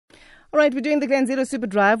All right, we're doing the Glenzito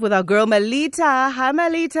Superdrive with our girl Melitta. Hi,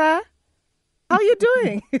 Melitta. How are you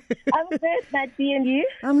doing? I'm good, Matty, and you?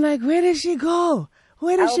 I'm like, where did she go?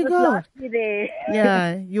 Where did she go? Lost you there.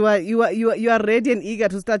 Yeah, you are ready and eager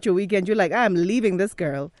to start your weekend. You're like, I'm leaving this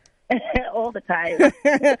girl. All the time.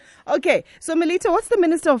 Okay, so Melitta, what's the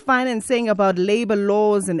Minister of Finance saying about labor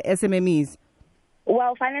laws and SMMEs?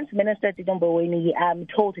 Well, Finance Minister Tidon Mboweni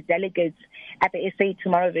told delegates at the SA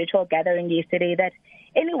Tomorrow virtual gathering yesterday that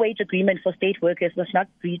any wage agreement for state workers must not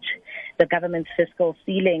breach the government's fiscal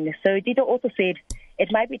ceiling. So Tito also said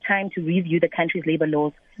it might be time to review the country's labor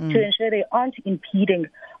laws to ensure they aren't impeding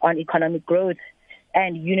on economic growth.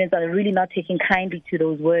 And unions are really not taking kindly to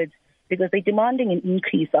those words because they're demanding an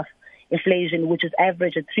increase of inflation, which is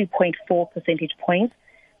average at 3.4 percentage points.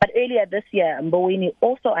 But earlier this year, Mboweni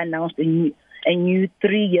also announced a new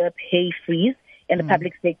 3-year pay freeze in the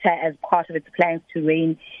public sector as part of its plans to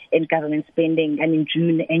rein in government spending. And in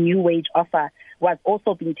June, a new wage offer was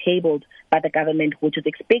also being tabled by the government, which is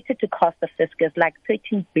expected to cost the fiscus like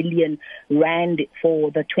 13 billion rand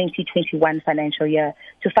for the 2021 financial year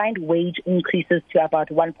to find wage increases to about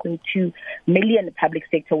 1.2 million public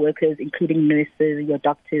sector workers, including nurses, your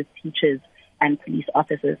doctors, teachers, and police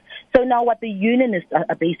officers. So now what the unionists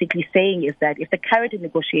are basically saying is that if the current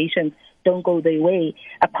negotiations don't go their way,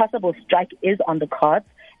 a possible strike is on the cards.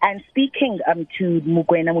 And speaking to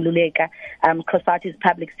Mugwena Mululeka, COSATU's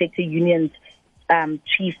public sector unions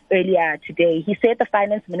chief earlier today, he said the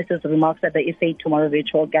finance minister's remarks at the SA Tomorrow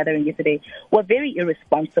virtual gathering yesterday were very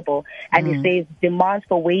irresponsible. And he says demands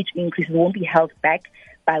for wage increases won't be held back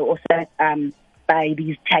by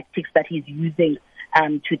these tactics that he's using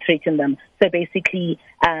to threaten them. So basically,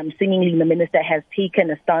 seemingly the minister has taken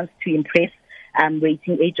a stance to impress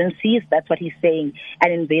rating agencies, that's what he's saying,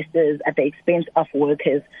 and investors at the expense of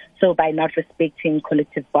workers, so by not respecting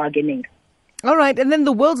collective bargaining. All right, and then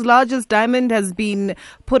the world's largest diamond has been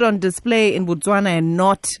put on display in Botswana and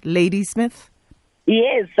not Ladysmith?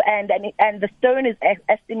 Yes, and the stone is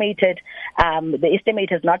estimated, the estimate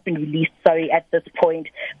has not been released, at this point.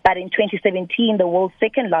 But in 2017, the world's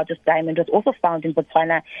second largest diamond was also found in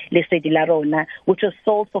Botswana, Lesedi La Rona, which was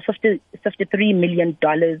sold for $53 million.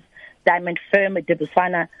 Diamond firm de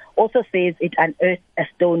Botswana also says it unearthed a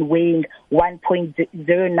stone weighing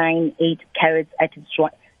 1.098 carats at its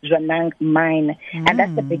Zwanang mine, and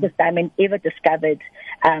that's the biggest diamond ever discovered.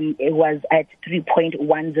 It was at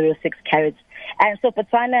 3.106 carats. And so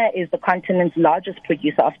Botswana is the continent's largest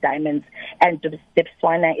producer of diamonds, and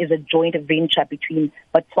Botswana is a joint venture between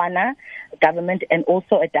Botswana government and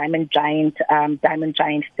also a diamond giant,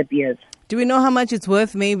 De Beers. Do we know how much it's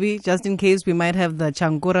worth, maybe, just in case we might have the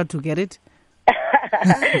chankura to get it?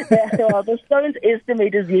 Well, the stone's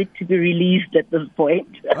estimate is yet to be released at this point.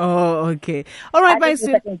 Oh, okay. All right, my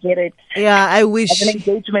sweet. I can get it. Yeah, I wish. As an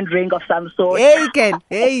engagement ring of some sort.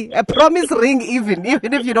 Hey, a promise ring even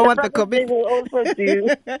if you don't want the commitment. Will also do.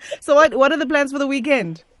 So what are the plans for the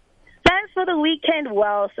weekend? Plans for the weekend?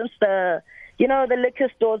 Well, since the liquor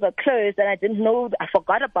stores are closed, and I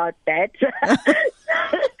forgot about that.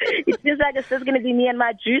 It feels like it's just going to be me and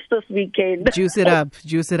my juice this weekend. Juice it up.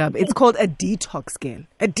 It's called a detox, girl.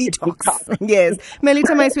 A detox. Yes.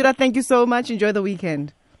 Melitta, my sweetheart, thank you so much. Enjoy the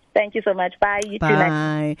weekend. Thank you so much. Bye. You too.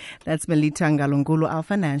 Bye. That's Melitta Ngalonkulu, our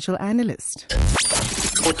financial analyst.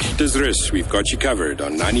 We've got you covered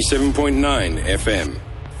on 97.9 FM.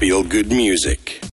 Feel good music.